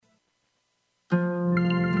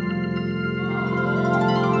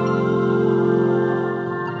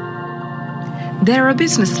There are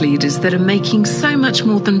business leaders that are making so much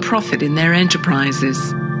more than profit in their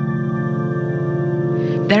enterprises.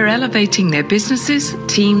 They're elevating their businesses,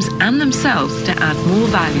 teams, and themselves to add more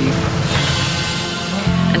value.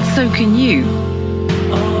 And so can you.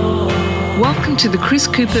 Welcome to the Chris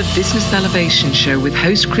Cooper Business Elevation Show with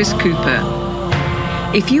host Chris Cooper.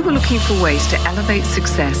 If you were looking for ways to elevate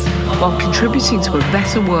success while contributing to a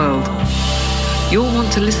better world, you'll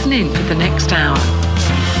want to listen in for the next hour.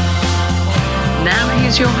 Now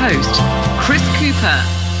here's your host, Chris Cooper.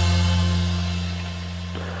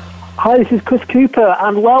 Hi, this is Chris Cooper,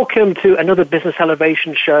 and welcome to another Business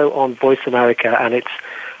Elevation Show on Voice America. And it's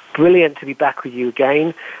brilliant to be back with you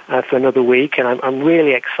again for another week. And I'm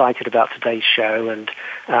really excited about today's show, and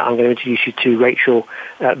I'm going to introduce you to Rachel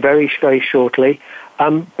very, very shortly.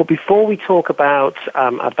 But before we talk about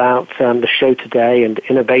the show today and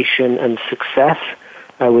innovation and success,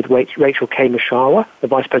 with Rachel Mushahwar, the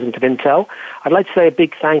Vice President of Intel, I'd like to say a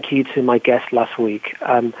big thank you to my guest last week.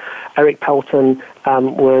 Eric Pelton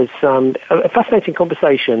was a fascinating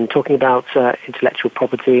conversation talking about intellectual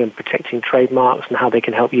property and protecting trademarks and how they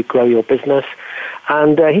can help you grow your business.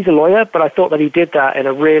 And he's a lawyer, but I thought that he did that in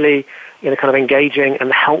a really kind of engaging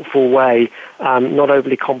and helpful way, not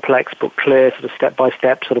overly complex, but clear sort of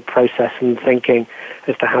step-by-step sort of process and thinking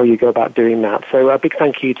as to how you go about doing that. So a big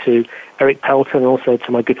thank you to Eric Pelton and also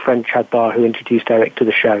to my good friend Chad Barr, who introduced Eric to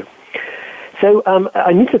the show. So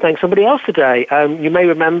I need to thank somebody else today. You may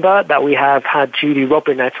remember that we have had Judy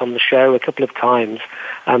Robinette on the show a couple of times,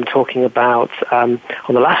 talking about, on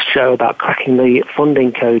the last show, about cracking the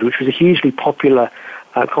funding code, which was a hugely popular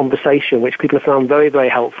conversation, which people have found very, very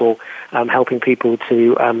helpful, helping people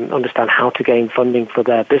to understand how to gain funding for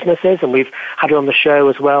their businesses. And we've had her on the show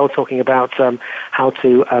as well, talking about how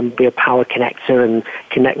to be a power connector and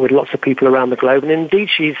connect with lots of people around the globe. And indeed,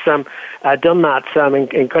 she's done that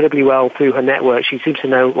incredibly well through her network. She seems to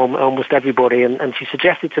know almost everybody, and she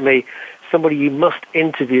suggested to me somebody you must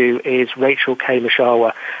interview is Rachel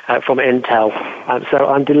Mushahwar from Intel. So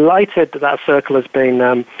I'm delighted that circle has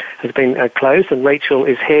been closed, and Rachel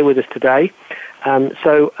is here with us today.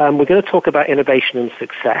 So we're going to talk about innovation and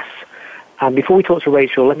success. Before we talk to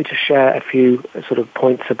Rachel, let me just share a few sort of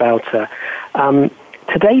points about her.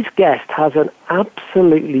 Today's guest has an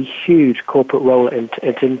absolutely huge corporate role at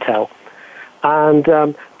Intel.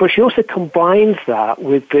 And but she also combines that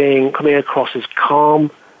with coming across as calm,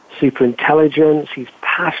 super intelligent. She's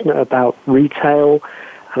passionate about retail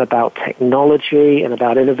and about technology and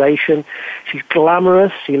about innovation. She's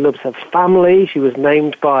glamorous. She loves her family. She was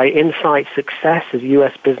named by Insight Success as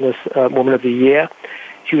U.S. Business Woman of the Year.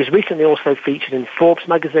 She was recently also featured in Forbes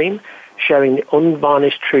magazine, sharing the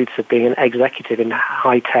unvarnished truths of being an executive in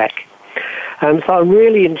high tech. So I'm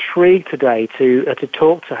really intrigued today to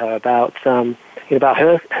talk to her about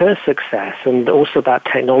her success and also about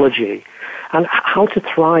technology and how to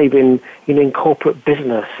thrive in corporate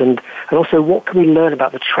business, and also what can we learn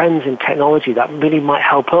about the trends in technology that really might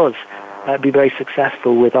help us be very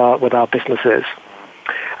successful with our businesses.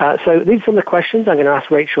 So these are some of the questions I'm going to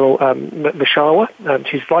ask Rachel Mushahwar.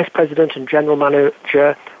 She's Vice President and General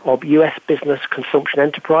Manager of U.S. Business Consumption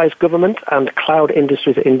Enterprise, Government, and Cloud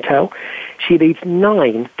Industries at Intel. She leads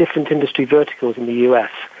 9 different industry verticals in the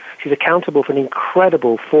U.S. She's accountable for an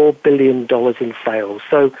incredible $4 billion in sales.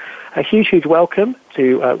 So a huge, huge welcome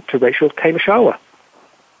to Rachel Mushahwar.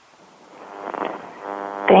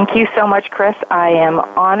 Thank you so much, Chris. I am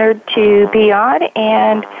honored to be on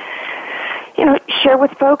and, share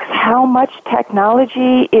with folks how much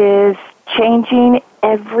technology is changing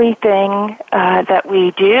everything that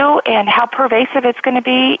we do and how pervasive it's going to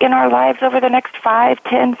be in our lives over the next 5,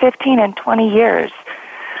 10, 15, and 20 years.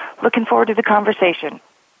 Looking forward to the conversation.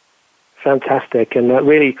 Fantastic, and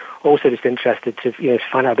really also just interested to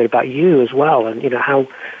find out a bit about you as well, and how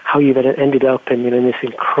you've ended up in this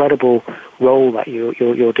incredible role that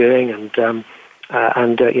you're doing, and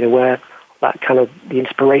where that kind of the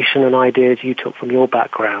inspiration and ideas you took from your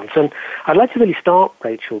backgrounds. And I'd like to really start,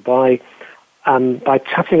 Rachel, by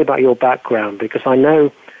chatting about your background, because I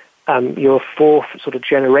know you're a 4th sort of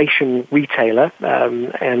generation retailer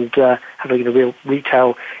and have a real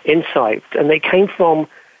retail insight, and they came from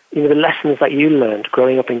the lessons that you learned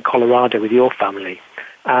growing up in Colorado with your family.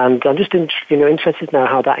 And I'm just interested now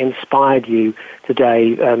how that inspired you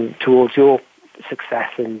today towards your success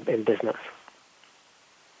in business.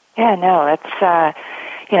 Yeah, no, that's,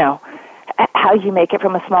 how you make it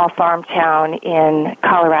from a small farm town in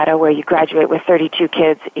Colorado where you graduate with 32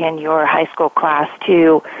 kids in your high school class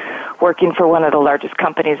to working for one of the largest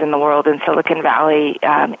companies in the world in Silicon Valley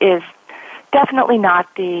is definitely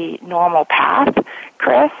not the normal path,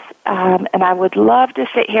 Chris. And I would love to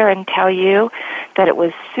sit here and tell you that it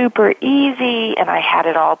was super easy and I had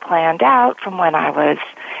it all planned out from when I was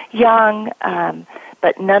young,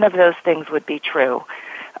 but none of those things would be true.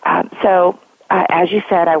 So, as you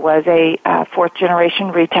said, I was a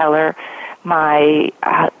fourth-generation retailer. My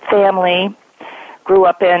family grew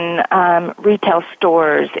up in retail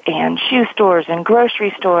stores and shoe stores and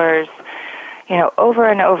grocery stores, over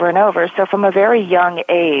and over and over. So from a very young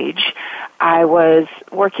age, I was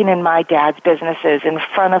working in my dad's businesses in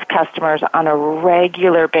front of customers on a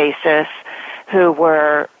regular basis who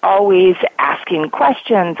were always asking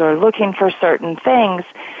questions or looking for certain things.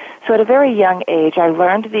 So at a very young age, I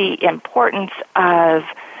learned the importance of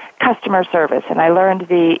customer service, and I learned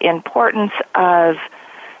the importance of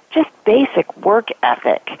just basic work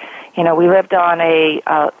ethic. We lived on a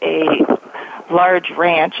large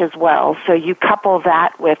ranch as well, so you couple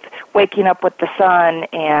that with waking up with the sun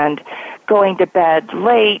and going to bed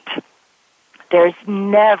late. There's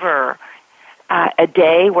never a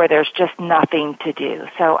day where there's just nothing to do.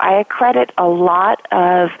 So I accredit a lot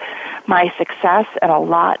of my success and a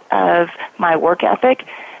lot of my work ethic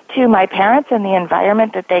to my parents and the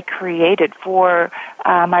environment that they created for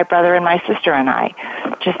my brother and my sister and I.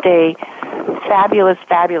 Just a fabulous,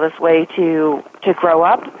 fabulous way to grow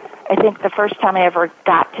up. I think the first time I ever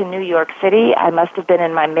got to New York City, I must have been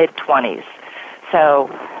in my mid-20s. So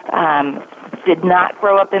did not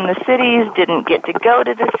grow up in the cities, didn't get to go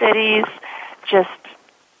to the cities, just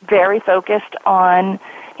very focused on,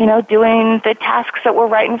 doing the tasks that were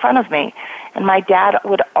right in front of me. And my dad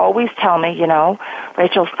would always tell me,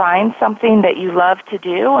 Rachel, find something that you love to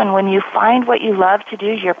do, and when you find what you love to do,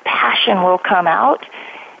 your passion will come out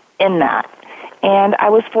in that. And I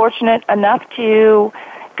was fortunate enough to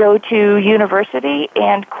go to university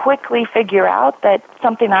and quickly figure out that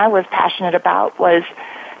something I was passionate about was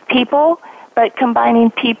people, but combining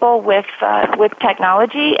people with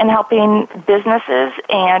technology and helping businesses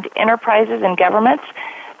and enterprises and governments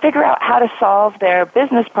figure out how to solve their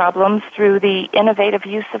business problems through the innovative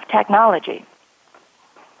use of technology.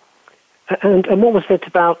 And what was it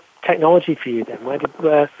about technology for you then? Where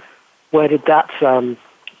did that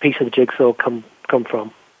piece of the jigsaw come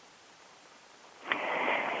from?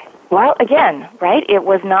 Well, again, right, it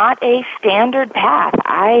was not a standard path.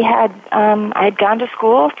 I had gone to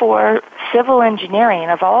school for civil engineering,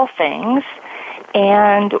 of all things,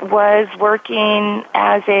 and was working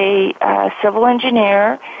as a civil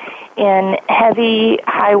engineer in heavy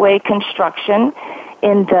highway construction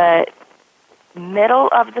in the middle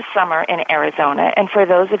of the summer in Arizona. And for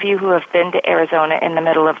those of you who have been to Arizona in the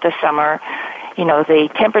middle of the summer, the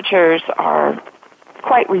temperatures are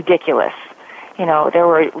quite ridiculous. There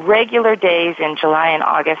were regular days in July and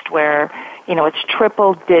August where, it's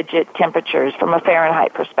triple-digit temperatures from a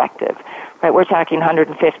Fahrenheit perspective. Right, we're talking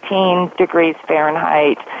 115 degrees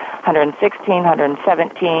Fahrenheit, 116,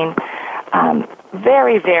 117,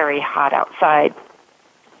 very, very hot outside.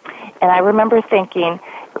 And I remember thinking,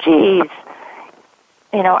 geez,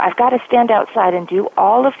 I've got to stand outside and do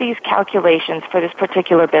all of these calculations for this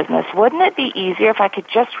particular business. Wouldn't it be easier if I could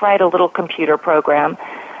just write a little computer program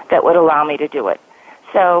that would allow me to do it?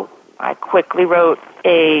 So I quickly wrote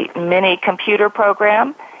a mini computer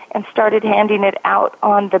program and started handing it out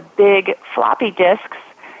on the big floppy disks,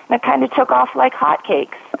 and it kind of took off like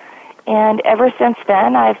hotcakes. And ever since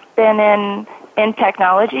then, I've been in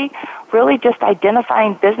technology, really just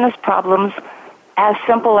identifying business problems as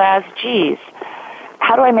simple as, geez,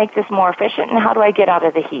 how do I make this more efficient, and how do I get out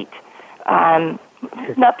of the heat?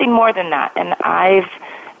 Nothing more than that. And I've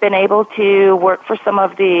been able to work for some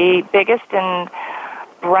of the biggest and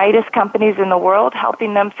brightest companies in the world,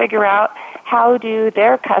 helping them figure out how do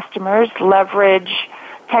their customers leverage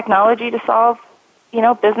technology to solve,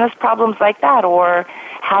 business problems like that, or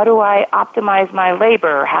how do I optimize my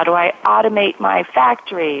labor? How do I automate my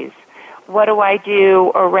factories? What do I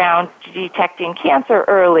do around detecting cancer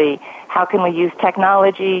early? How can we use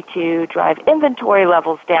technology to drive inventory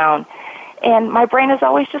levels down? And my brain has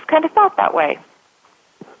always just kind of thought that way.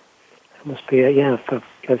 It must be a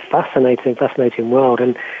fascinating world,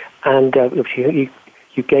 and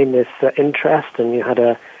you gained this interest, and you had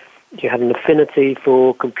an affinity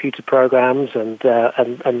for computer programs and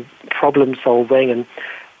problem solving,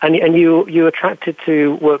 and you were attracted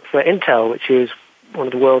to work for Intel, which is one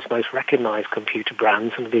of the world's most recognized computer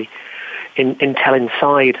brands, and the Intel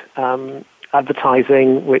Inside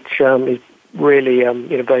advertising, which is really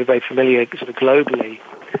very, very familiar sort of globally.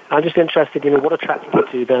 I'm just interested, what attracted you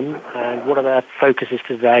to them, and what are their focuses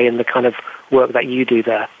today, and the kind of work that you do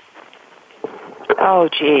there? Oh,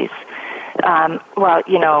 geez. Well,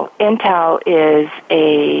 Intel is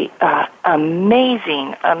a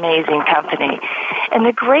amazing company. And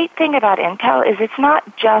the great thing about Intel is it's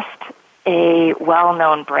not just a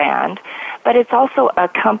well-known brand, but it's also a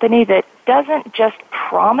company that doesn't just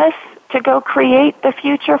promise to go create the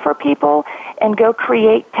future for people and go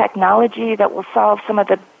create technology that will solve some of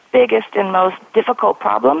the biggest and most difficult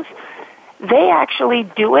problems. They actually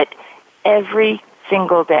do it every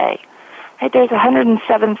single day. Right? There's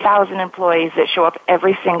 107,000 employees that show up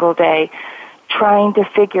every single day trying to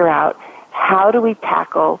figure out how do we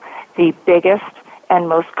tackle the biggest and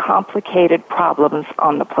most complicated problems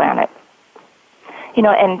on the planet.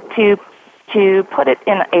 And to put it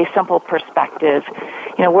in a simple perspective,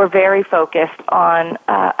 we're very focused on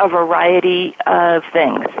a variety of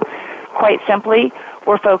things. Quite simply,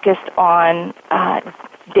 we're focused on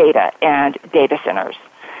data and data centers.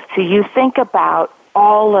 So you think about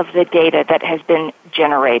all of the data that has been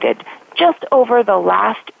generated. Just over the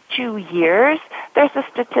last 2 years, there's a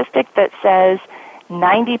statistic that says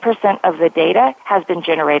 90% of the data has been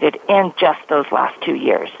generated in just those last 2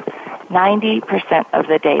 years. 90% of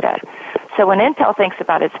the data. So when Intel thinks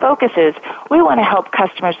about its focuses, we want to help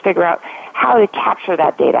customers figure out how to capture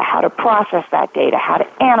that data, how to process that data, how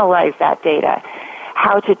to analyze that data,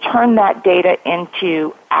 how to turn that data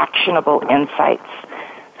into actionable insights.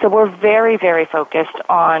 So we're very, very focused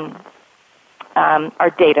on our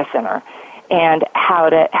data center and how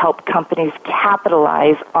to help companies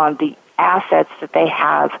capitalize on the assets that they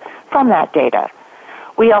have from that data.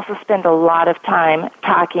 We also spend a lot of time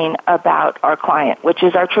talking about our client, which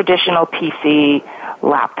is our traditional PC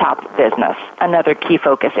laptop business, another key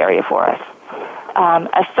focus area for us.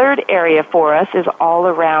 A third area for us is all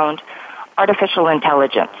around artificial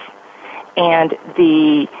intelligence and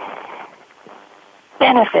the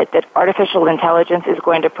benefit that artificial intelligence is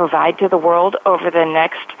going to provide to the world over the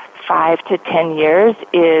next 5 to 10 years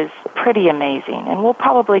is pretty amazing, and we'll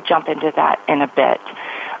probably jump into that in a bit.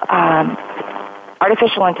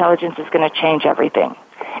 Artificial intelligence is going to change everything.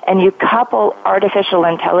 And you couple artificial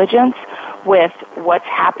intelligence with what's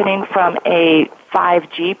happening from a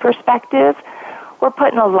 5G perspective, we're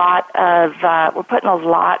putting a lot of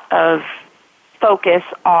focus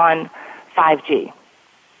on 5G.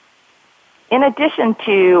 In addition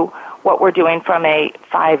to what we're doing from a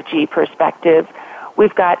 5G perspective,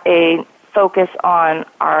 we've got a focus on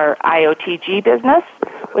our IoTG business,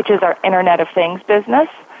 which is our Internet of Things business.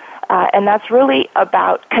 And that's really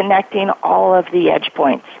about connecting all of the edge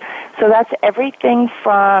points. So that's everything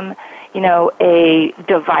from, a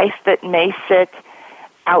device that may sit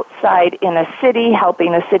outside in a city,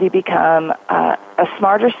 helping a city become a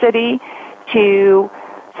smarter city, to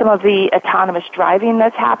some of the autonomous driving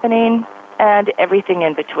that's happening, and everything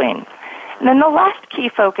in between. And then the last key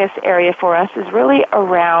focus area for us is really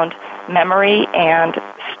around memory and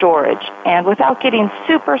storage. And without getting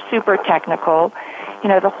super, super technical,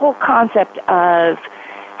 the whole concept of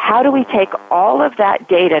how do we take all of that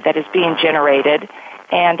data that is being generated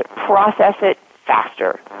and process it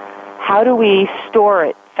faster? How do we store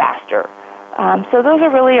it faster? So those are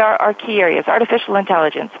really our key areas: artificial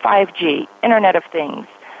intelligence, 5G, Internet of Things,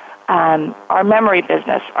 our memory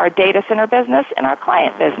business, our data center business, and our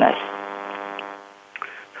client business.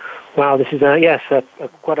 Wow, this is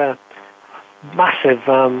quite a massive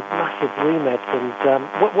remit. And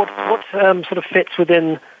what sort of fits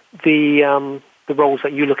within the roles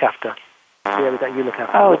that you look after, the area that you look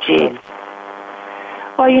after? Oh, geez.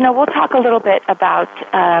 Well, we'll talk a little bit about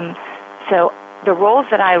so the roles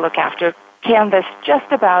that I look after canvas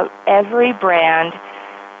just about every brand,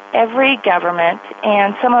 every government,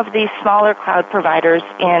 and some of these smaller cloud providers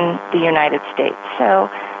in the United States. So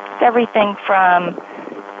it's everything from,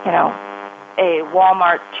 a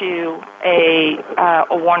Walmart to a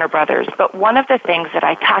Warner Brothers. But one of the things that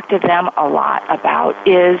I talk to them a lot about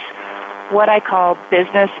is what I call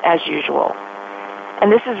business as usual.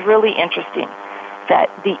 And this is really interesting, that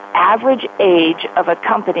the average age of a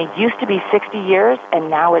company used to be 60 years, and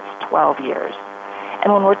now it's 12 years.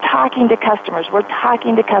 And when we're talking to customers,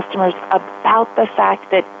 about the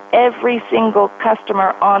fact that every single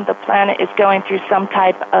customer on the planet is going through some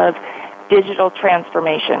type of digital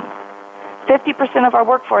transformation. 50% of our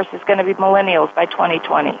workforce is going to be millennials by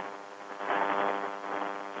 2020.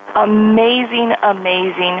 Amazing,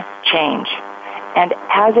 amazing change. And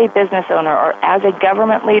as a business owner or as a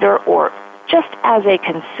government leader or just as a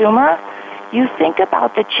consumer, you think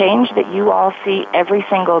about the change that you all see every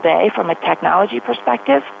single day from a technology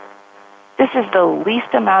perspective. This is the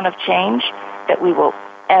least amount of change that we will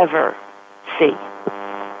ever see.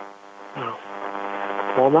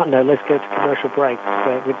 Well, on that note, let's go to commercial break.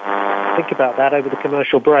 So we think about that over the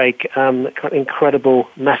commercial break. Incredible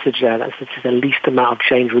message there. That's just the least amount of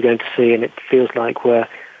change we're going to see, and it feels like we're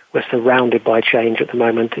surrounded by change at the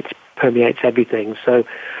moment. It permeates everything. So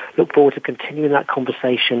look forward to continuing that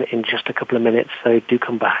conversation in just a couple of minutes, so do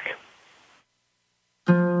come back.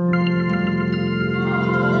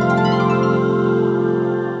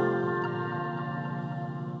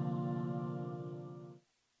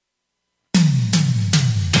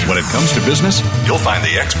 When it comes to business, you'll find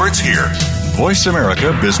the experts here. Voice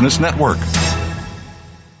America Business Network.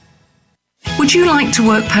 Would you like to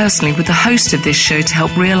work personally with the host of this show to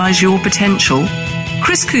help realize your potential?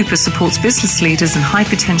 Chris Cooper supports business leaders and high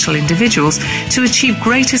potential individuals to achieve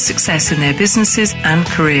greater success in their businesses and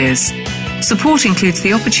careers. Support includes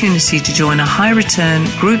the opportunity to join a high return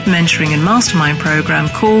group mentoring and mastermind program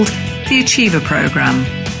called the Achiever Program.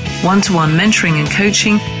 One-to-one mentoring and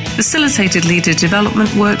coaching, facilitated leader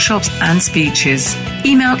development workshops and speeches.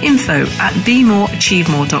 Email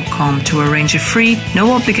info@bemoreachievemore.com to arrange a free,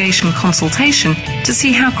 no-obligation consultation to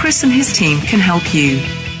see how Chris and his team can help you.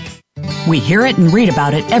 We hear it and read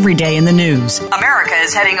about it every day in the news. America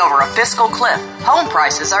is heading over a fiscal cliff. Home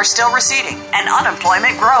prices are still receding and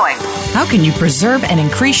unemployment growing. How can you preserve and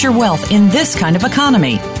increase your wealth in this kind of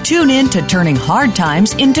economy? Tune in to Turning Hard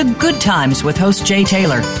Times into Good Times with host Jay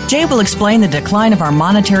Taylor. Jay will explain the decline of our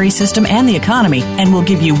monetary system and the economy, and will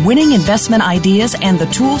give you winning investment ideas and the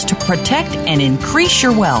tools to protect and increase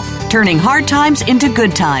your wealth. Turning Hard Times into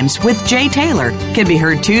Good Times with Jay Taylor can be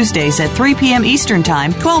heard Tuesdays at 3 p.m. Eastern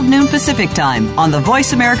Time, 12 noon Pacific Time on the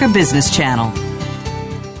Voice America Business Channel.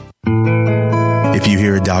 If you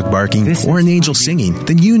hear a dog barking or an angel singing,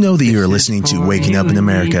 then you know that you are listening to Waking Up in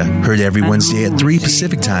America. Heard every Wednesday at 3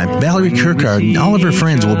 Pacific Time, Valerie Kirkard and all of her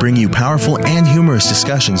friends will bring you powerful and humorous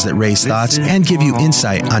discussions that raise thoughts and give you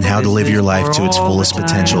insight on how to live your life to its fullest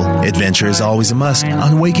potential. Adventure is always a must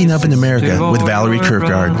on Waking Up in America with Valerie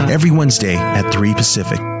Kirkard every Wednesday at 3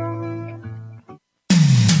 Pacific.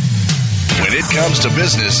 When it comes to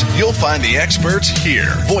business, you'll find the experts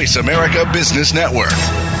here. Voice America Business Network.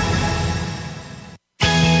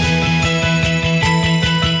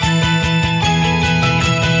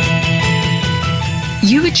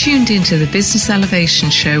 You are tuned into the Business Elevation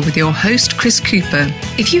Show with your host, Chris Cooper.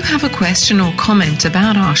 If you have a question or comment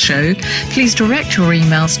about our show, please direct your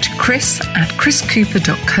emails to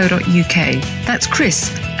chris@chriscooper.co.uk. That's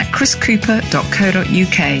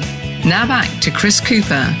chris@chriscooper.co.uk. Now back to Chris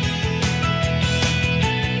Cooper.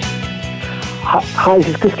 Hi, this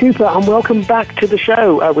is Chris Cooper, and welcome back to the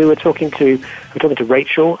show. We were talking to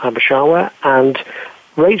Rachel Mushahwar, and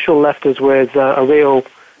Rachel left us with a real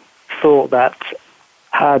thought that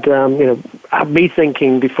had me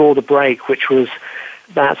thinking before the break, which was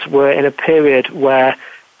that we're in a period where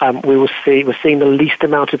we're seeing the least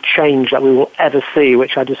amount of change that we will ever see,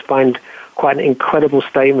 which I just find quite an incredible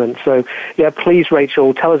statement. So, yeah, please,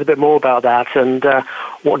 Rachel, tell us a bit more about that, and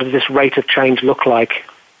what does this rate of change look like?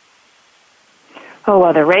 Oh,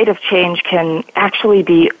 well, the rate of change can actually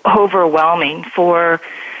be overwhelming for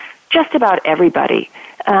just about everybody.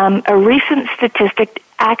 A recent statistic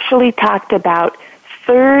actually talked about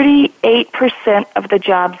 38% of the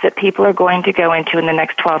jobs that people are going to go into in the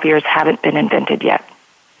next 12 years haven't been invented yet.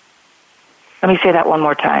 Let me say that one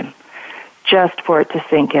more time, just for it to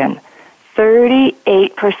sink in.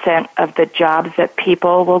 38% of the jobs that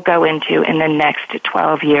people will go into in the next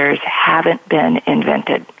 12 years haven't been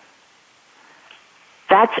invented.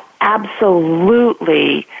 That's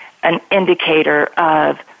absolutely an indicator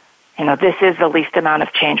of, this is the least amount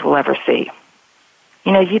of change we'll ever see.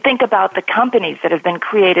 You think about the companies that have been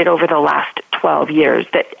created over the last 12 years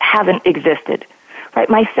that haven't existed, right?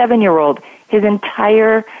 My 7-year-old, his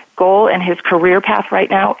entire goal and his career path right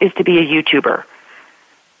now is to be a YouTuber.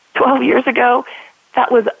 12 years ago,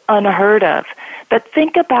 that was unheard of. But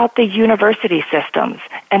think about the university systems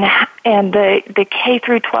and the K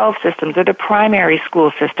through 12 systems or the primary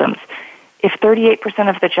school systems. If 38%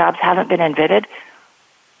 of the jobs haven't been invented,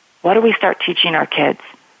 what do we start teaching our kids?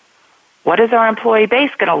 What is our employee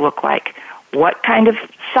base going to look like? What kind of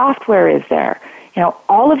software is there?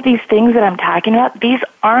 All of these things that I'm talking about, these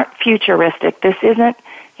aren't futuristic. This isn't,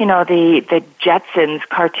 the Jetsons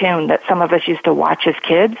cartoon that some of us used to watch as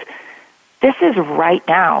kids. This is right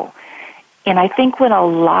now. And I think when a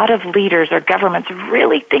lot of leaders or governments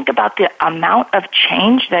really think about the amount of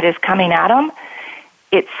change that is coming at them,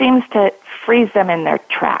 it seems to freeze them in their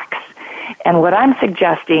tracks. And what I'm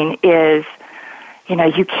suggesting is,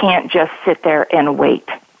 you can't just sit there and wait.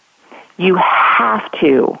 You have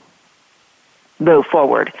to move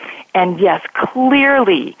forward. And yes,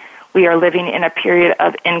 clearly We are living in a period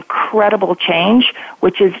of incredible change,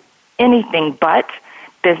 which is anything but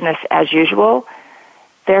business as usual.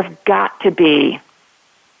 There've got to be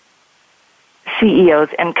CEOs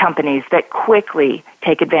and companies that quickly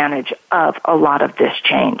take advantage of a lot of this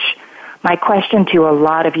change. My question to a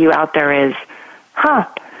lot of you out there is,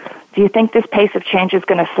 do you think this pace of change is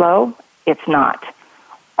going to slow? It's not.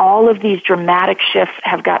 All of these dramatic shifts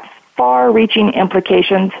have got far-reaching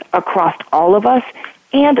implications across all of us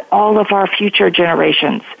and all of our future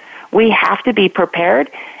generations. We have to be prepared,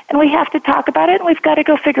 and we have to talk about it, and we've got to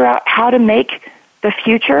go figure out how to make the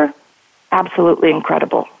future absolutely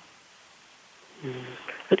incredible.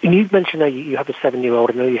 And you've mentioned that you have a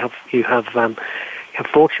 7-year-old. I know you have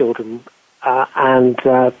 4 children, and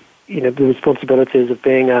the responsibilities of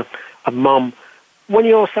being a mum. When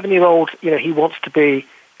you're a 7-year-old, he wants to be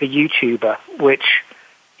a YouTuber, which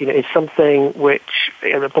is something which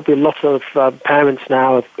probably a lot of parents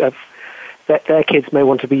now have their kids may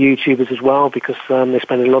want to be YouTubers as well, because they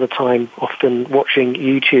spend a lot of time often watching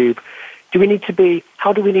YouTube.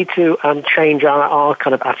 How do we need to change our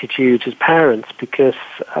kind of attitudes as parents? Because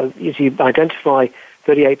as you identify,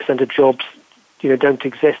 38% of jobs don't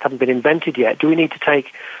exist, haven't been invented yet. Do we need to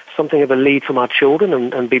take something of a lead from our children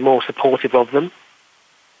and be more supportive of them?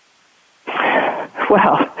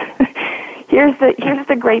 Well, here's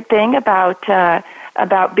the great thing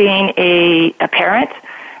about being a parent.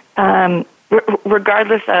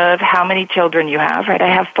 Regardless of how many children you have, right? I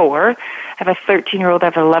have 4. I have a 13-year-old, I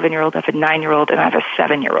have an 11-year-old, I have a 9-year-old, and I have a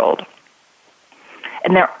 7-year-old.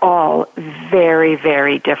 And they're all very,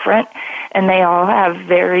 very different, and they all have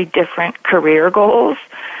very different career goals.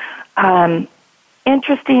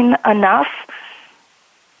 Interesting enough,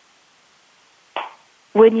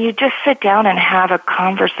 when you just sit down and have a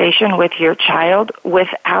conversation with your child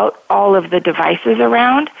without all of the devices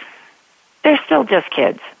around, they're still just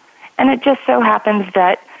kids. And it just so happens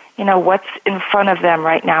that, what's in front of them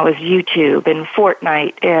right now is YouTube and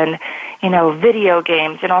Fortnite and, video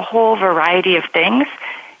games and a whole variety of things.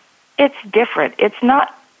 It's different. It's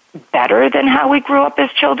not better than how we grew up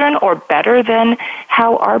as children or better than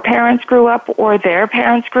how our parents grew up or their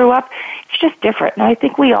parents grew up. It's just different. And I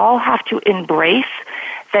think we all have to embrace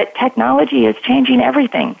that technology is changing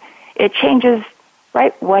everything. It changes,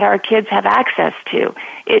 right, what our kids have access to.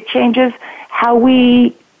 It changes how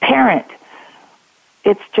we parent.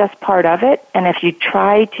 It's just part of it, and if you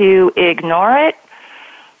try to ignore it,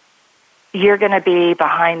 you're going to be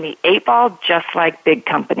behind the 8 ball just like big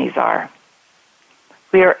companies are.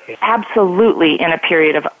 We are absolutely in a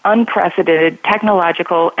period of unprecedented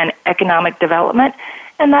technological and economic development,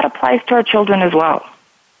 and that applies to our children as well.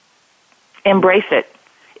 Embrace it.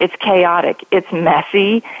 It's chaotic. It's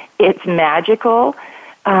messy. It's magical.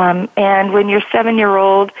 And when your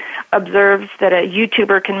 7-year-old observes that a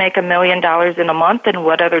YouTuber can make $1 million in a month, and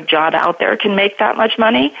what other job out there can make that much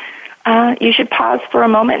money, you should pause for a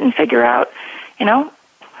moment and figure out,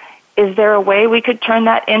 is there a way we could turn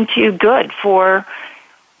that into good for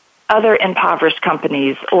other impoverished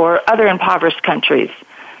companies or other impoverished countries?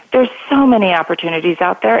 There's so many opportunities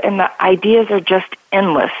out there, and the ideas are just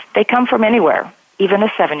endless. They come from anywhere, even a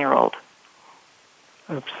 7-year-old.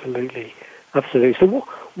 Absolutely. So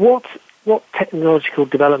what technological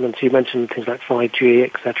developments, you mentioned things like 5G,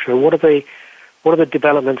 etc. What are the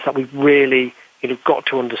developments that we've really got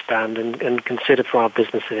to understand and consider for our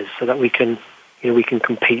businesses so that we can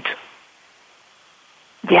compete?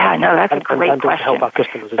 Yeah, no, that's a great question. And to help our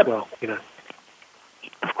customers as well,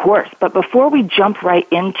 Of course, but before we jump right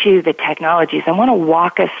into the technologies, I want to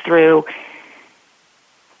walk us through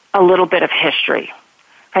a little bit of history.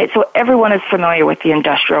 Right, so everyone is familiar with the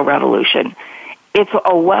Industrial Revolution. It's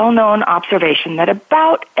a well-known observation that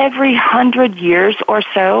about every 100 years or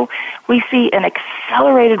so, we see an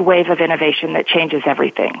accelerated wave of innovation that changes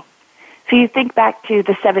everything. So you think back to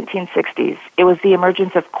the 1760s, it was the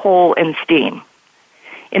emergence of coal and steam.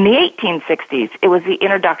 In the 1860s, it was the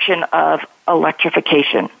introduction of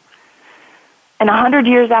electrification. And 100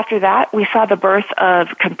 years after that, we saw the birth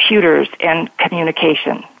of computers and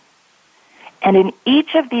communication. And in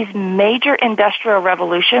each of these major industrial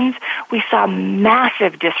revolutions, we saw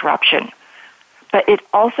massive disruption. But it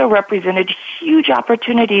also represented huge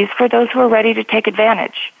opportunities for those who are ready to take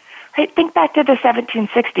advantage. Right? Think back to the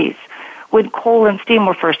 1760s when coal and steam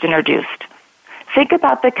were first introduced. Think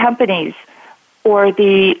about the companies or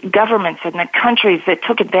the governments and the countries that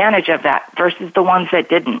took advantage of that versus the ones that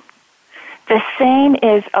didn't. The same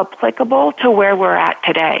is applicable to where we're at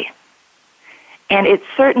today. And it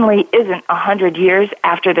certainly isn't 100 years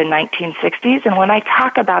after the 1960s. And when I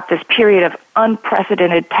talk about this period of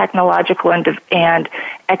unprecedented technological and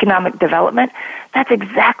economic development, that's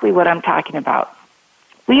exactly what I'm talking about.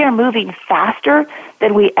 We are moving faster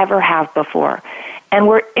than we ever have before. And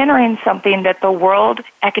we're entering something that the World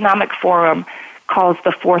Economic Forum calls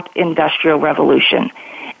the Fourth Industrial Revolution.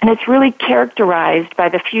 And it's really characterized by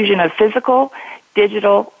the fusion of physical,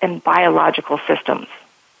 digital, and biological systems.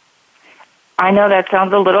 I know that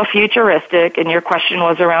sounds a little futuristic, and your question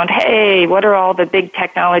was around, hey, what are all the big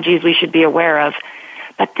technologies we should be aware of?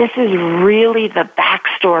 But this is really the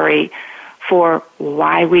backstory for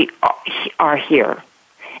why we are here.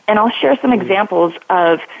 And I'll share some examples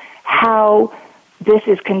of how this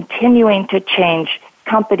is continuing to change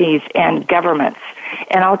companies and governments.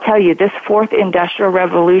 And I'll tell you, this fourth industrial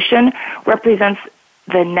revolution represents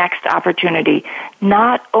the next opportunity,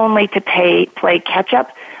 not only to play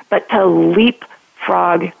catch-up, but to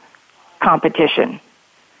leapfrog competition.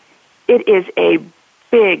 It is a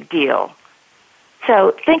big deal.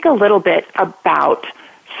 So think a little bit about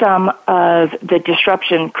some of the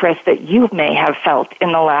disruption, Chris, that you may have felt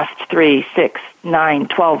in the last 3, 6, 9,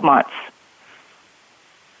 12 months.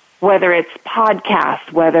 Whether it's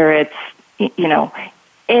podcasts, whether it's,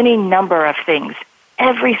 any number of things.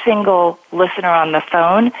 Every single listener on the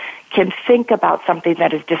phone can think about something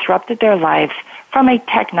that has disrupted their lives from a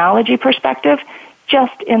technology perspective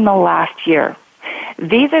just in the last year.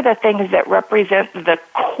 These are the things that represent the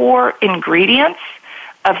core ingredients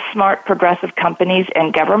of smart, progressive companies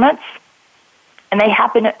and governments, and they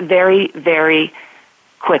happen very, very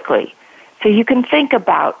quickly. So you can think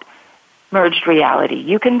about merged reality.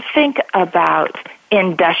 You can think about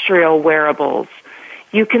industrial wearables.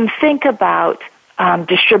 You can think about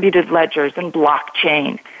distributed ledgers and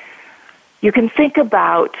blockchain. You can think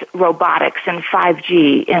about robotics and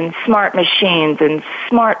 5G and smart machines and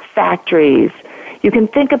smart factories. You can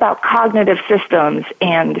think about cognitive systems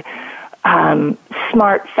and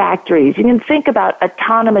smart factories. You can think about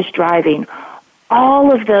autonomous driving.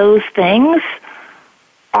 All of those things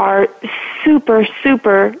are super,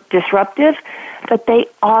 super disruptive, but they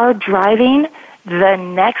are driving the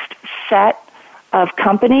next set of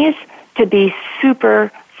companies to be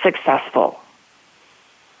super successful.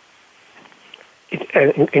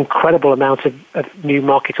 An incredible amount of new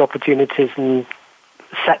market opportunities and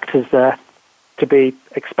sectors there to be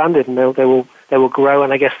expanded, and they will grow,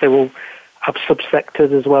 and I guess they will have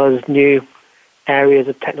subsectors as well as new areas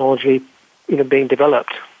of technology, being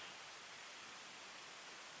developed.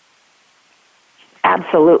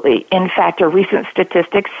 Absolutely. In fact, a recent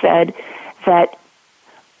statistic said that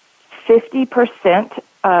 50%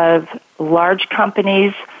 of large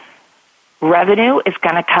companies' revenue is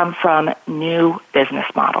going to come from new business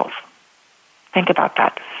models. Think about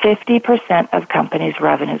that. 50% of companies'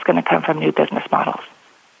 revenue is going to come from new business models.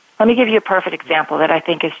 Let me give you a perfect example that I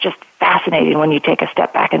think is just fascinating when you take a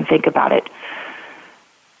step back and think about it.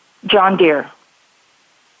 John Deere.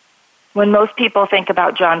 When most people think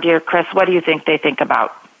about John Deere, Chris, what do you think they think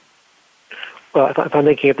about? Well, if I'm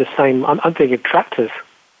thinking of the same, I'm thinking of tractors.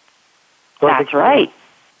 That's right.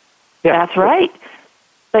 Yeah. That's right.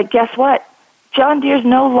 But guess what? John Deere's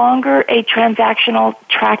no longer a transactional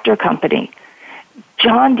tractor company.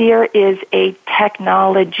 John Deere is a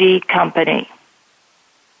technology company.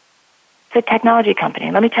 It's a technology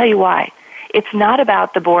company. Let me tell you why. It's not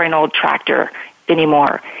about the boring old tractor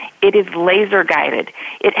anymore. It is laser guided.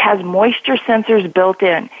 It has moisture sensors built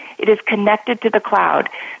in. It is connected to the cloud.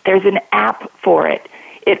 There's an app for it.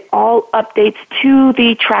 It all updates to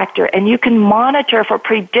the tractor, and you can monitor for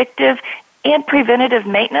predictive and preventative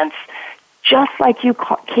maintenance just like you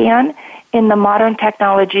can in the modern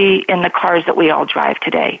technology in the cars that we all drive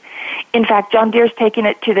today. In fact, John Deere's taking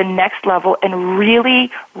it to the next level and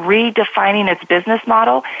really redefining its business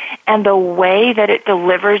model and the way that it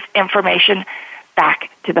delivers information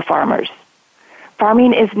back to the farmers.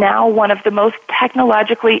 Farming is now one of the most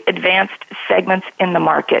technologically advanced segments in the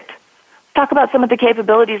market. Talk about some of the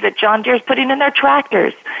capabilities that John Deere is putting in their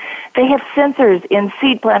tractors. They have sensors in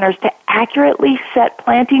seed planters to accurately set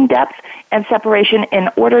planting depth and separation in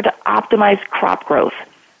order to optimize crop growth.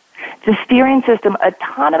 The steering system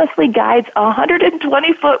autonomously guides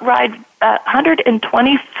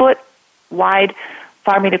 120-foot wide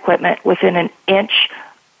farming equipment within an inch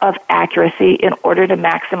of accuracy in order to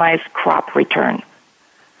maximize crop return.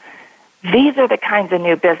 These are the kinds of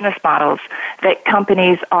new business models that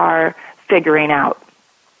companies are figuring out.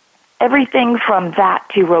 Everything from that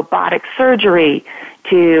to robotic surgery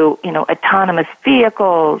to, autonomous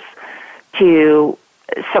vehicles to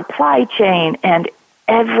supply chain and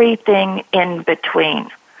everything in between.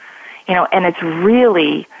 And it's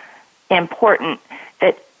really important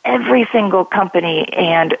that every single company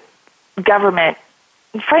and government,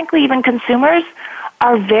 and frankly, even consumers,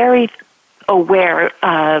 are very aware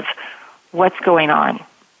of what's going on.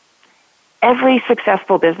 Every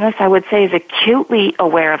successful business, I would say, is acutely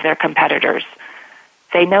aware of their competitors.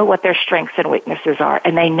 They know what their strengths and weaknesses are,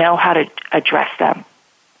 and they know how to address them.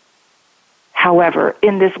 However,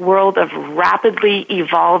 in this world of rapidly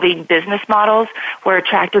evolving business models, where a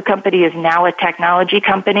tractor company is now a technology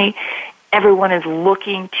company, everyone is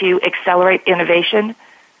looking to accelerate innovation,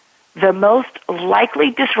 the most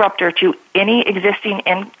likely disruptor to any existing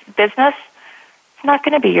business is not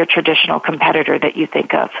going to be your traditional competitor that you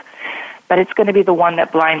think of, but it's going to be the one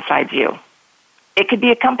that blindsides you. It could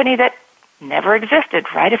be a company that never existed,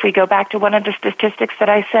 right? If we go back to one of the statistics that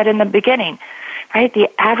I said in the beginning, right? The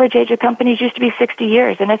average age of companies used to be 60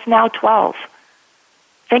 years, and it's now 12.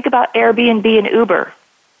 Think about Airbnb and Uber.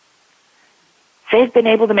 They've been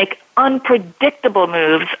able to make unpredictable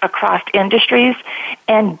moves across industries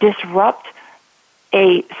and disrupt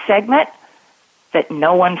a segment that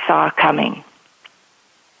no one saw coming.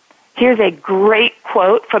 Here's a great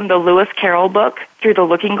quote from the Lewis Carroll book, Through the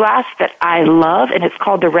Looking Glass, that I love, and it's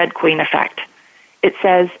called The Red Queen Effect. It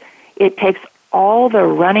says, "It takes all the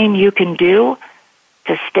running you can do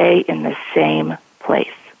to stay in the same place."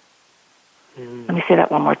 Let me say that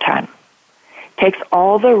one more time. Takes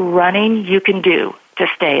all the running you can do to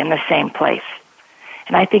stay in the same place.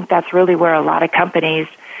 And I think that's really where a lot of companies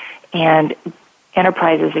and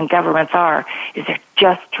enterprises and governments are, is they're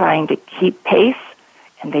just trying to keep pace,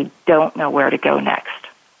 and they don't know where to go next.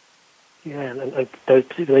 Yeah, and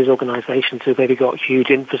those organizations who've maybe got huge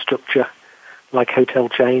infrastructure, like hotel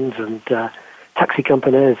chains and taxi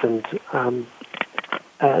companies, and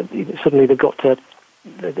suddenly they've got to,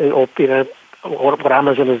 or what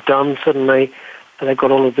Amazon has done, suddenly they've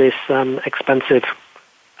got all of this expensive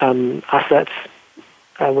assets,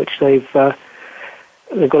 which they've got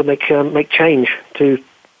to make change to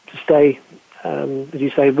stay, as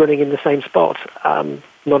you say, running in the same spot.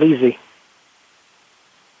 Not easy.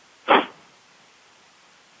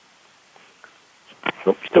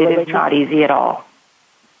 It is not easy at all.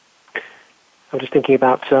 I'm just thinking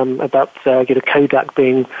about Kodak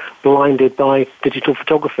being blinded by digital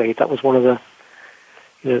photography. That was one of the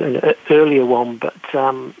an earlier one, but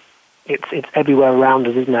it's everywhere around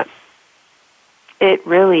us, isn't it? It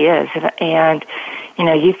really is, and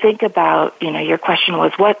you think about your question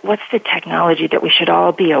was what's the technology that we should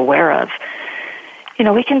all be aware of?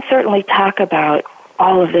 We can certainly talk about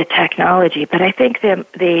all of the technology, but I think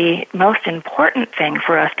the most important thing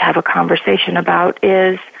for us to have a conversation about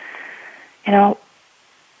is,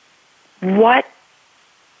 what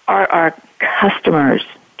are our customers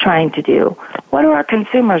trying to do? What are our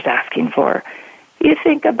consumers asking for? You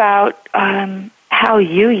think about how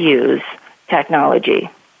you use technology.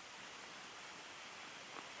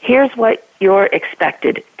 Here's what you're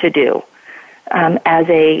expected to do as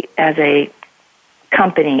a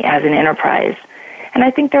company, as an enterprise. And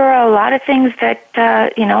I think there are a lot of things that,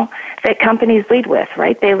 that companies lead with,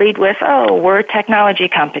 right? They lead with, we're a technology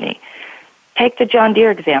company. Take the John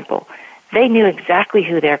Deere example. They knew exactly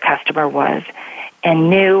who their customer was and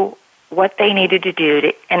knew what they needed to do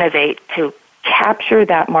to innovate, to capture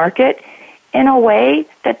that market in a way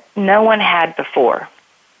that no one had before.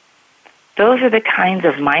 Those are the kinds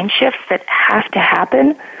of mind shifts that have to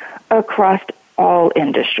happen across all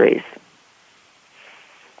industries.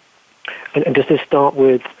 And does this start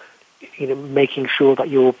with, making sure that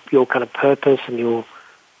your kind of purpose and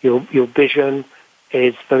your vision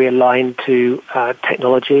is very aligned to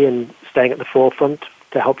technology and staying at the forefront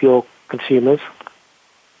to help your consumers?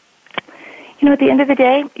 At the end of the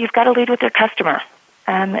day, you've got to lead with your customer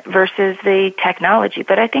versus the technology.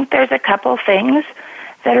 But I think there's a couple things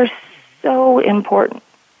that are so important,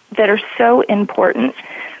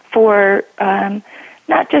 for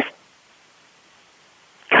not just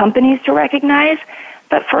companies to recognize,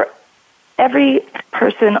 but for every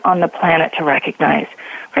person on the planet to recognize,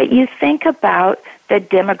 right? You think about the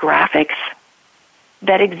demographics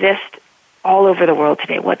that exist all over the world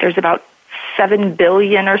today. There's about 7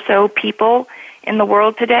 billion or so people in the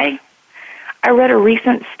world today. I read a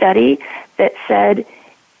recent study that said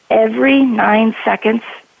every 9 seconds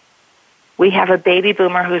we have a baby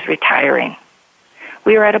boomer who's retiring.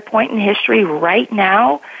 We are at a point in history right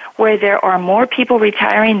now where there are more people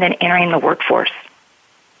retiring than entering the workforce.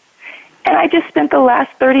 And I just spent the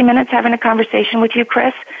last 30 minutes having a conversation with you,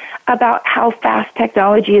 Chris, about how fast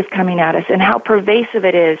technology is coming at us and how pervasive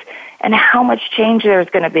it is and how much change there's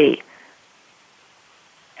going to be.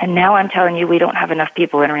 And now I'm telling you we don't have enough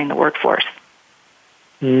people entering the workforce.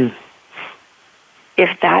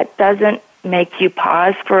 if that doesn't make you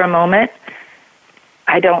pause for a moment,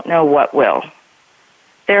 I don't know what will.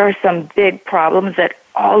 There are some big problems that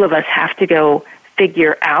all of us have to go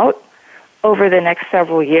figure out over the next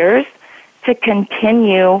several years to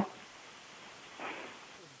continue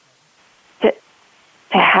to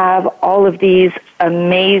have all of these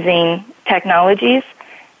amazing technologies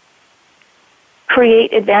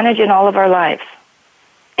create advantage in all of our lives.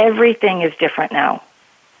 Everything is different now.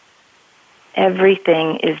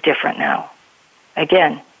 Everything is different now.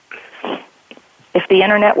 Again, if the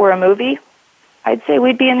internet were a movie, I'd say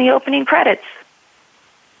we'd be in the opening credits.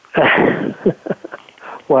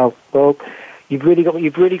 Well, you've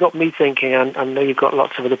really got me thinking, and I know you've got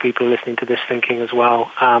lots of other people listening to this thinking as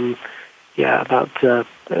well. About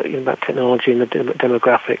technology and the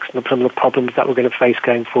demographics and some of the problems that we're going to face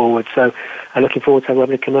going forward. So I'm looking forward to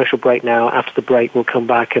having a commercial break now. After the break, we'll come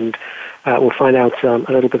back and we'll find out a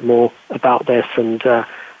little bit more about this and some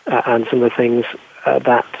of the things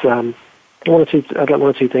that one or two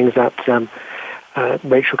things that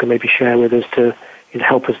Rachel can maybe share with us to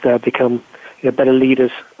help us become better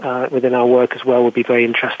leaders within our work as well. Would be very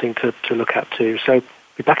interesting to look at too. So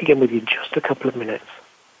be back again with you in just a couple of minutes.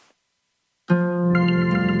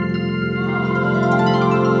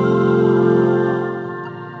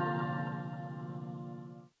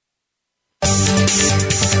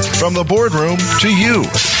 From the boardroom to you,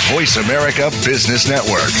 Voice America Business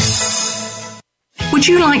Network. Would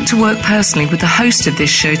you like to work personally with the host of this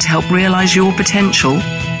show to help realize your potential?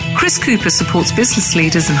 Chris Cooper supports business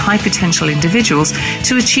leaders and high potential individuals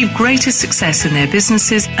to achieve greater success in their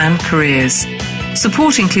businesses and careers.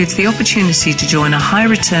 Support includes the opportunity to join a high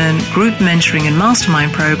return group mentoring and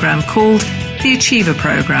mastermind program called the Achiever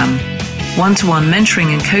Program. One-to-one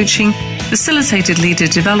mentoring and coaching, facilitated leader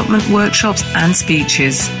development workshops and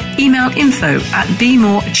speeches. Email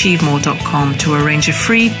info@bemoreachievemore.com to arrange a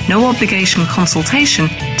free, no-obligation consultation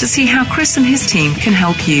to see how Chris and his team can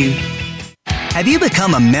help you. Have you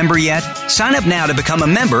become a member yet? Sign up now to become a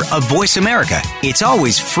member of Voice America. It's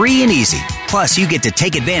always free and easy. Plus, you get to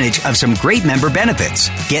take advantage of some great member benefits.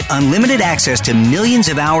 Get unlimited access to millions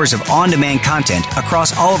of hours of on-demand content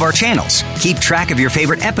across all of our channels. Keep track of your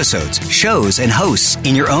favorite episodes, shows, and hosts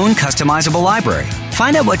in your own customizable library.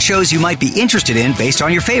 Find out what shows you might be interested in based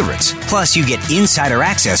on your favorites. Plus, you get insider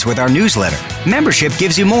access with our newsletter. Membership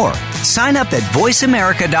gives you more. Sign up at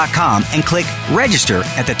voiceamerica.com and click Register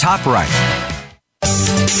at the top right.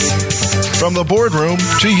 From the boardroom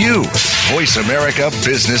to you, Voice America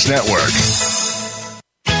Business Network.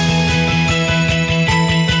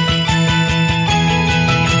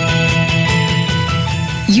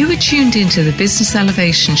 You are tuned into the Business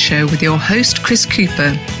Elevation Show with your host, Chris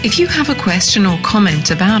Cooper. If you have a question or comment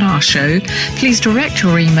about our show, please direct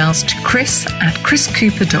your emails to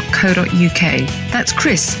chris@chriscooper.co.uk. That's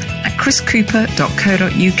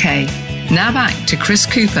chris@chriscooper.co.uk. Now back to Chris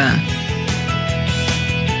Cooper.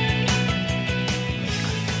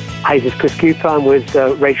 Hi, this is Chris Cooper. I'm with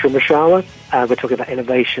Rachel Mushahwar. We're talking about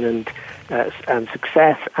innovation and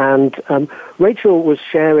success. And Rachel was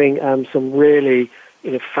sharing some really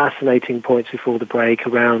fascinating points before the break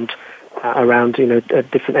around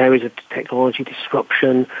different areas of technology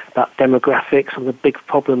disruption, about demographics, some of the big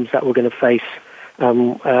problems that we're going to face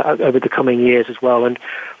over the coming years as well. And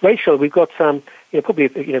Rachel, we've got probably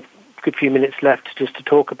a good few minutes left just to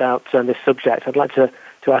talk about this subject. I'd like to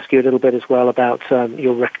ask you a little bit as well about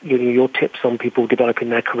your tips on people developing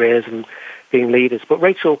their careers and being leaders. But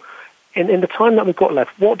Rachel, in the time that we've got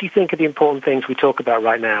left, what do you think are the important things we talk about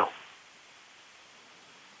right now?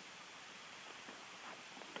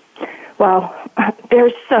 Well,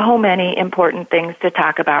 there's so many important things to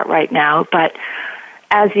talk about right now, but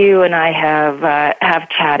as you and I have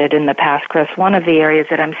chatted in the past, Chris, one of the areas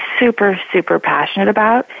that I'm super, super passionate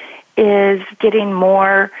about is getting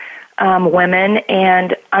more women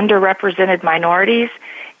and underrepresented minorities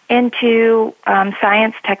into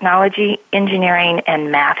science, technology, engineering,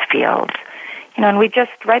 and math fields. And we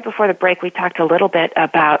just, right before the break, we talked a little bit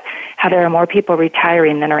about how there are more people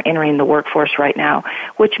retiring than are entering the workforce right now,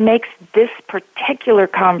 which makes this particular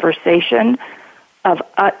conversation of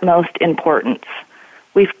utmost importance.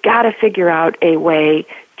 We've got to figure out a way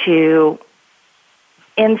to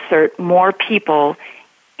insert more people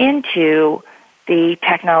into the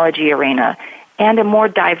technology arena and a more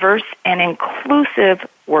diverse and inclusive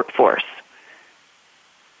workforce.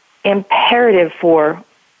 Imperative for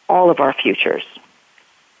all of our futures.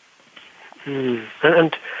 And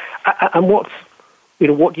what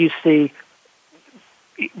do you see?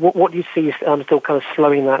 What do you see is still kind of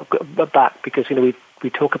slowing that back? Because we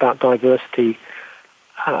talk about diversity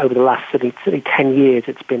over the last certainly 10 years,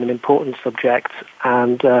 it's been an important subject,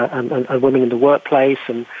 and women in the workplace.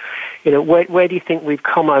 And where do you think we've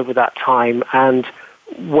come over that time, and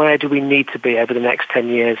where do we need to be over the next 10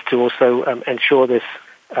 years to also ensure this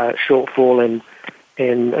shortfall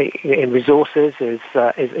in resources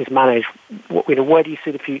is managed? Where do you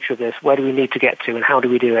see the future of this? Where do we need to get to, and how do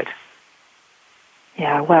we do it?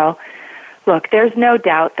 Yeah, well, look, there's no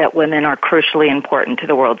doubt that women are crucially important to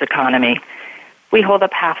the world's economy. We hold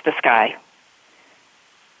up half the sky.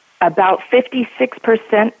 About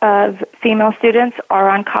 56% of female students are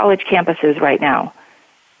on college campuses right now.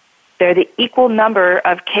 They're the equal number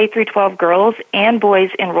of K-12 girls and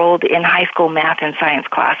boys enrolled in high school math and science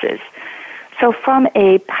classes. So from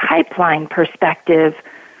a pipeline perspective,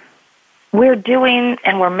 we're doing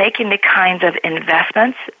and we're making the kinds of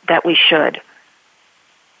investments that we should.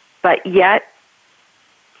 But yet,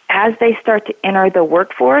 as they start to enter the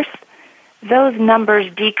workforce, those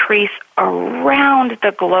numbers decrease around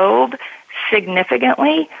the globe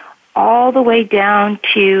significantly, all the way down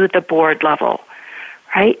to the board level,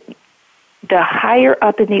 right? The higher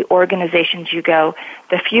up in the organizations you go,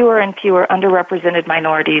 the fewer and fewer underrepresented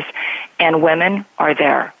minorities and women are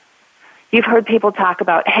there. You've heard people talk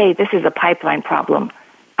about, hey, this is a pipeline problem.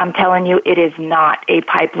 I'm telling you, it is not a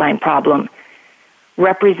pipeline problem.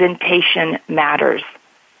 Representation matters.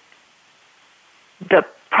 The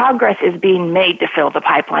progress is being made to fill the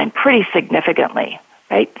pipeline pretty significantly,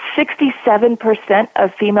 right? 67%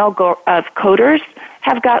 of female of coders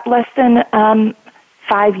have got less than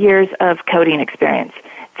 5 years of coding experience.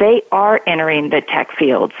 They are entering the tech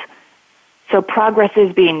fields. So progress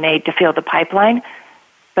is being made to fill the pipeline,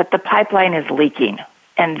 but the pipeline is leaking.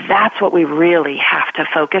 And that's what we really have to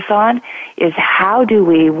focus on, is how do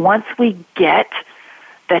we, once we get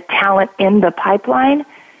the talent in the pipeline,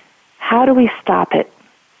 how do we stop it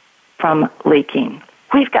from leaking?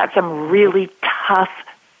 We've got some really tough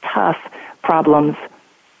problems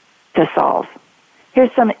to solve.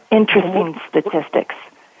 Here's some interesting statistics.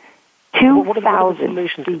 2000, the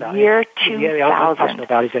year 2000. Yeah, I'm passionate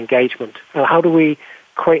about is engagement. How do we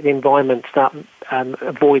create the environment that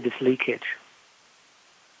avoid this leakage?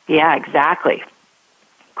 Yeah, exactly.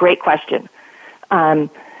 Great question. 50%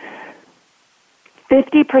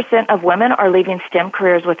 of women are leaving STEM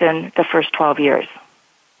careers within the first 12 years.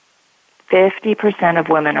 50% of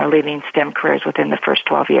women are leaving STEM careers within the first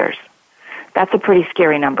 12 years. That's a pretty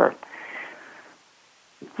scary number.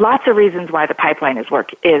 Lots of reasons why the pipeline is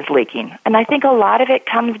leaking. And I think a lot of it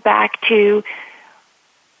comes back to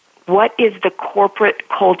what is the corporate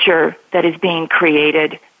culture that is being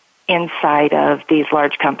created inside of these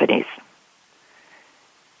large companies.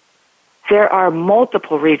 There are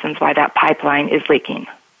multiple reasons why that pipeline is leaking.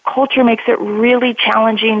 Culture makes it really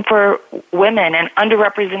challenging for women and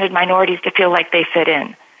underrepresented minorities to feel like they fit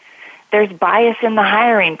in. There's bias in the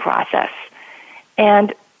hiring process.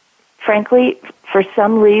 And frankly, for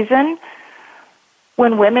some reason,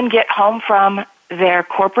 when women get home from their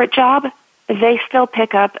corporate job, they still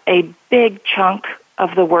pick up a big chunk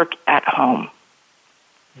of the work at home.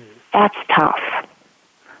 That's tough.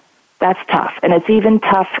 That's tough. And it's even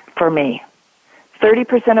tough for me.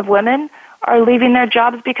 30% of women are leaving their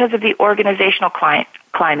jobs because of the organizational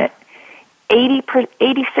climate.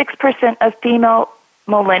 86% of female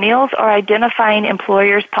millennials are identifying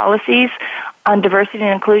employers' policies on diversity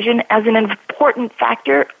and inclusion as an important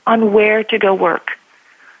factor on where to go work.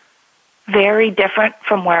 Very different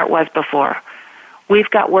from where it was before. We've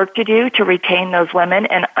got work to do to retain those women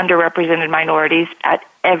and underrepresented minorities at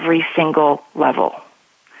every single level.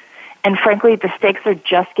 And frankly, the stakes are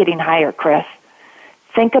just getting higher, Chris.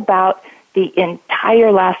 Think about the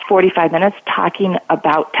entire last 45 minutes talking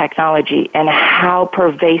about technology and how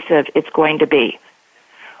pervasive it's going to be.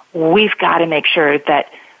 We've got to make sure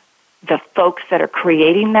that the folks that are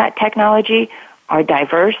creating that technology are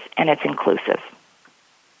diverse and it's inclusive.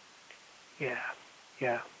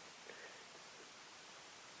 Yeah.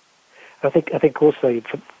 I think also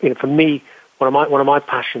for me, one of my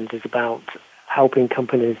passions is about helping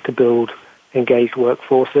companies to build engaged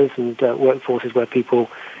workforces and workforces where people,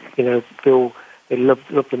 feel they love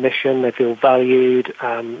the mission, they feel valued,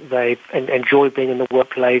 they enjoy being in the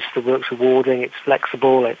workplace, the work's rewarding, it's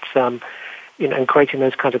flexible, it's and creating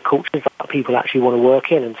those kinds of cultures that people actually want to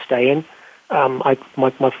work in and stay in.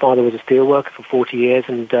 My father was a steel worker for 40 years,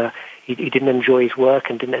 and he didn't enjoy his work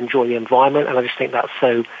and didn't enjoy the environment, and I just think that's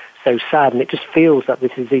so sad, and it just feels that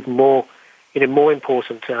this is even more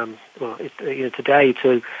important today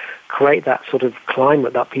to create that sort of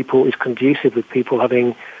climate that people is conducive with people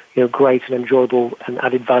having great and enjoyable and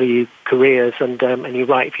added value careers, and you're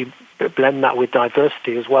right, if you blend that with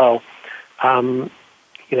diversity as well,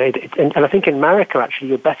 and I think in America actually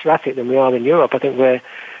you're better at it than we are in Europe. I think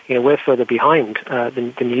we're further behind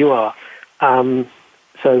than you are.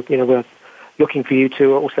 So we're looking for you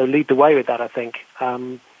to also lead the way with that. I think.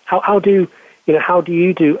 How do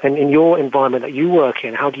you do, and in your environment that you work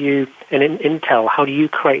in, and in Intel, how do you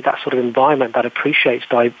create that sort of environment that appreciates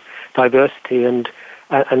diversity and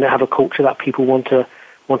have a culture that people want to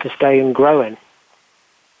stay and grow in?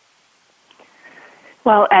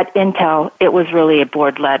 Well, at Intel, it was really a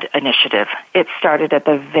board-led initiative. It started at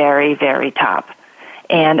the very, very top.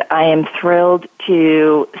 And I am thrilled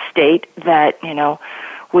to state that,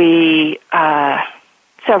 we,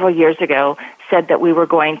 several years ago, said that we were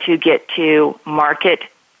going to get to market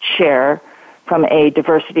share from a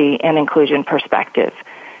diversity and inclusion perspective,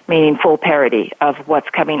 meaning full parity of what's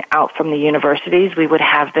coming out from the universities. We would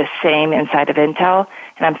have the same inside of Intel,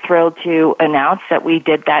 and I'm thrilled to announce that we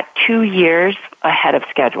did that 2 years ahead of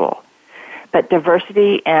schedule. But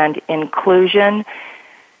diversity and inclusion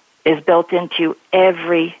is built into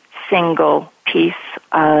every single piece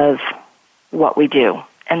of what we do.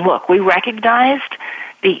 And look, we recognized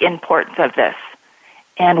the importance of this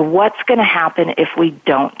and what's going to happen if we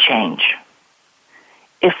don't change.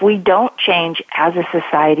 If we don't change as a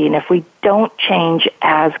society and if we don't change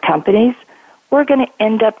as companies, we're going to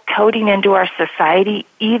end up coding into our society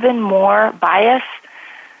even more bias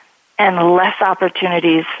and less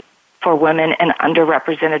opportunities for women and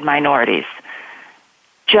underrepresented minorities,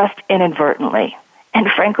 just inadvertently. And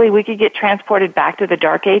frankly, we could get transported back to the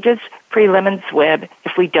dark ages, pre-Lemon's Web,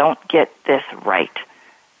 if we don't get this right.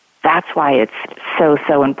 That's why it's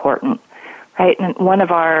so important. Right, and one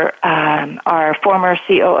of our former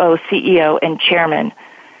COO, CEO, and chairman,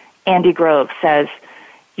 Andy Grove, says,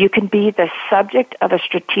 you can be the subject of a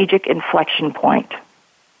strategic inflection point,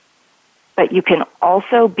 but you can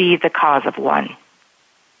also be the cause of one.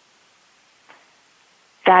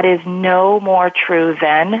 That is no more true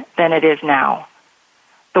then than it is now.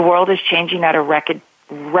 The world is changing at a record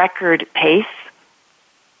pace.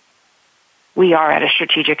 We are at a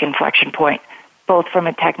strategic inflection point, both from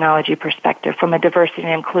a technology perspective, from a diversity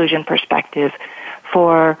and inclusion perspective,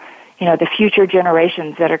 for the future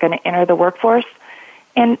generations that are going to enter the workforce,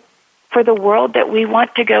 and for the world that we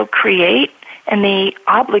want to go create, and the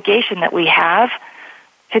obligation that we have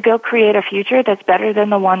to go create a future that's better than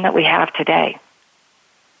the one that we have today.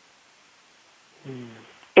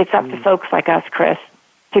 It's up to folks like us, Chris,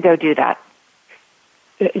 to go do that.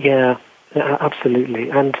 Yeah, absolutely,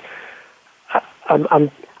 and I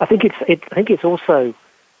think it's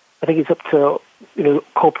up to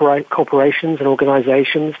corporations and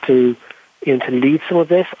organisations to lead some of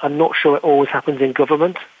this. I'm not sure it always happens in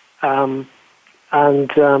government, and I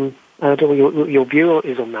don't know what your view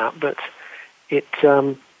is on that, but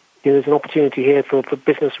there's an opportunity here for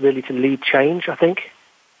business really to lead change, I think.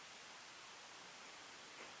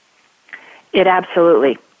 It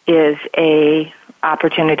absolutely is a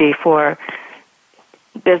opportunity for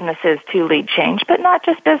businesses to lead change, but not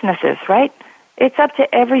just businesses, right? It's up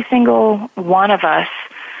to every single one of us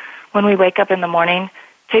when we wake up in the morning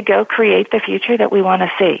to go create the future that we want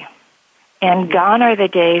to see. And gone are the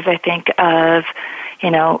days, I think, of,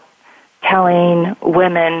 telling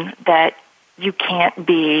women that you can't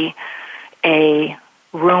be a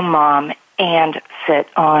room mom and sit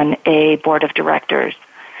on a board of directors.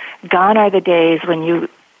 Gone are the days when you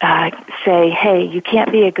say, hey, you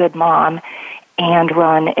can't be a good mom and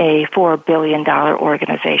run a $4 billion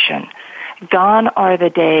organization. Gone are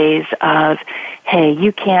the days of, hey,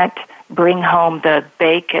 you can't bring home the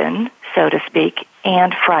bacon, so to speak,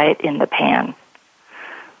 and fry it in the pan.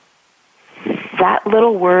 That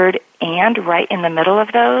little word, and, right in the middle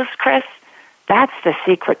of those, Chris, that's the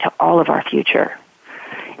secret to all of our future.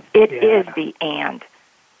 It is the and.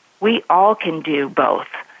 We all can do both,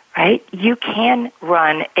 right? You can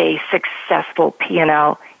run a successful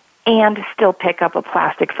P&L and still pick up a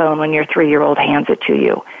plastic phone when your 3-year-old hands it to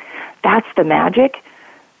you. That's the magic.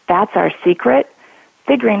 That's our secret.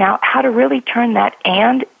 Figuring out how to really turn that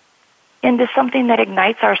and into something that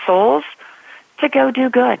ignites our souls to go do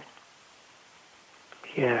good.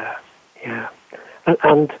 Yeah.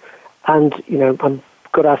 And I'm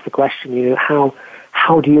got to ask the question,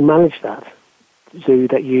 how do you manage that? So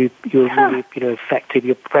that you're really effective,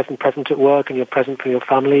 you're present at work, and you're present for your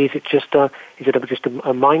family. Is it just a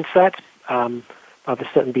mindset? Are there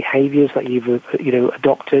certain behaviours that you've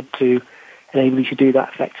adopted to enable you to do that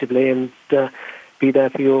effectively and be there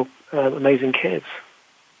for your amazing kids?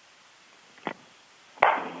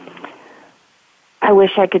 I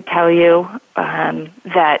wish I could tell you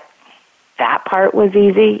that part was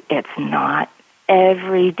easy. It's not.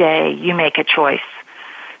 Every day you make a choice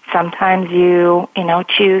Sometimes you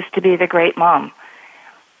choose to be the great mom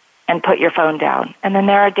and put your phone down. And then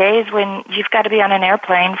there are days when you've got to be on an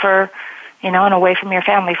airplane for, and away from your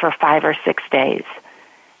family for 5 or 6 days.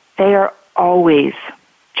 They are always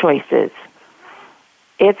choices.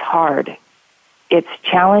 It's hard. It's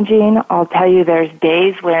challenging. I'll tell you, there's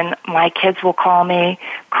days when my kids will call me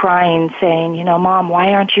crying, saying, Mom,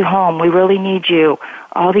 why aren't you home? We really need you.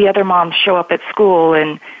 All the other moms show up at school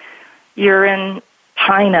and you're in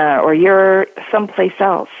China or you're someplace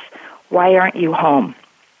else. Why aren't you home?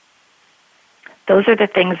 Those are the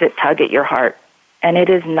things that tug at your heart, and it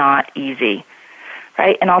is not easy,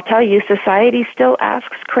 right? And I'll tell you, society still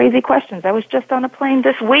asks crazy questions. I was just on a plane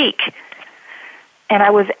this week, and I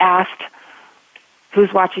was asked,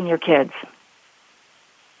 who's watching your kids?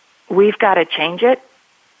 We've got to change it.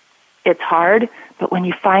 It's hard, but when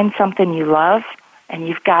you find something you love and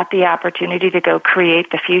you've got the opportunity to go create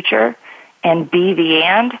the future and be the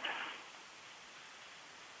and,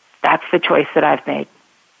 that's the choice that I've made.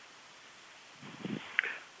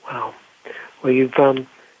 Wow. Well, you've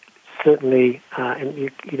certainly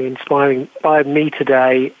inspired me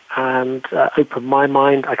today and opened my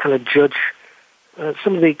mind. I kind of judge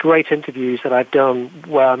some of the great interviews that I've done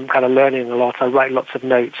where I'm kind of learning a lot. I write lots of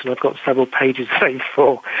notes, and I've got several pages saved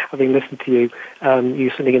for having listened to you.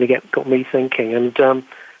 You're certainly going to got me thinking, and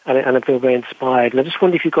I feel very inspired. And I just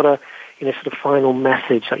wonder if you've got a sort of final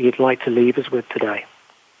message that you'd like to leave us with today.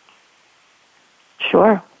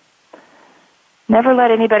 Sure. Never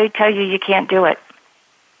let anybody tell you you can't do it.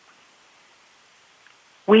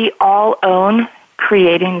 We all own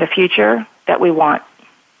creating the future that we want.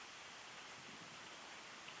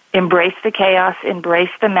 Embrace the chaos,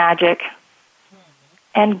 embrace the magic,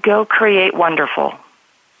 and go create wonderful.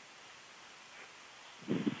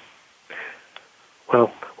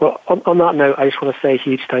 Well, on that note, I just want to say a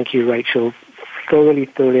huge thank you, Rachel. Thoroughly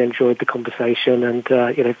enjoyed the conversation, and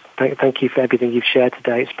thank you for everything you've shared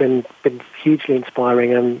today. It's been hugely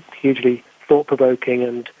inspiring and hugely thought-provoking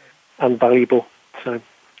and valuable. So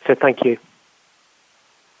thank you.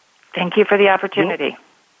 Thank you for the opportunity.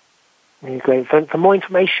 Great. For more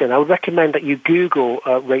information, I would recommend that you Google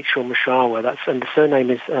Rachel Mushahwar. And the surname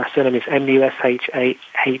is Mushahwar,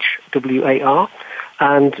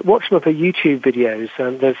 and watch some of her YouTube videos.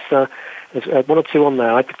 There's one or two on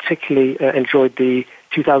there. I particularly enjoyed the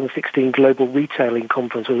 2016 Global Retailing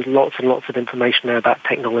Conference. There was lots and lots of information there about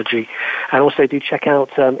technology. And also do check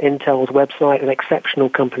out Intel's website, an exceptional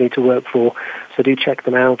company to work for. So do check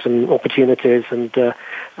them out and opportunities. And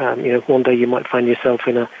one day you might find yourself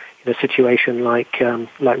in a situation like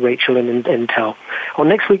Rachel and Intel. On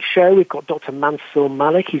next week's show, we've got Dr. Mansour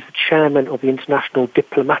Malik. He's the chairman of the International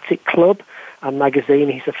Diplomatic Club and magazine.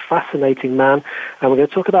 He's a fascinating man, and we're going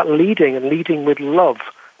to talk about leading and leading with love.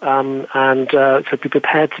 So be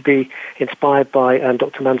prepared to be inspired by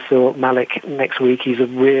Dr. Mansour Malik next week. He's a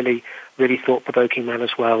really thought-provoking man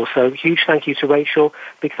as well. So huge thank you to Rachel.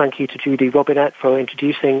 Big thank you to Judy Robinette for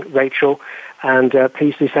introducing Rachel. And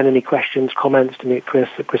please do send any questions, comments to me at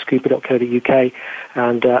chris@chriscooper.co.uk.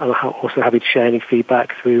 And I'm also happy to share any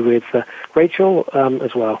feedback through with Rachel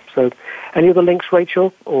as well. So any other links,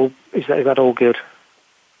 Rachel, or is that all good?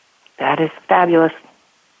 That is fabulous.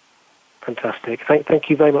 Fantastic. Thank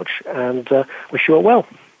you very much, and wish you all well.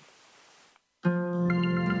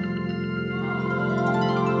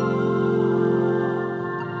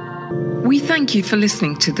 We thank you for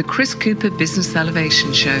listening to the Chris Cooper Business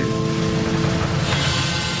Elevation Show.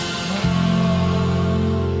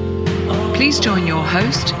 Please join your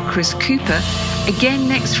host, Chris Cooper, again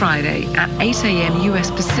next Friday at 8 a.m. US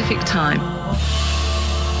Pacific Time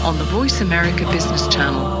on the Voice America Business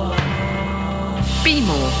Channel. Be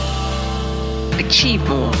more. Achieve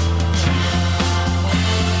more.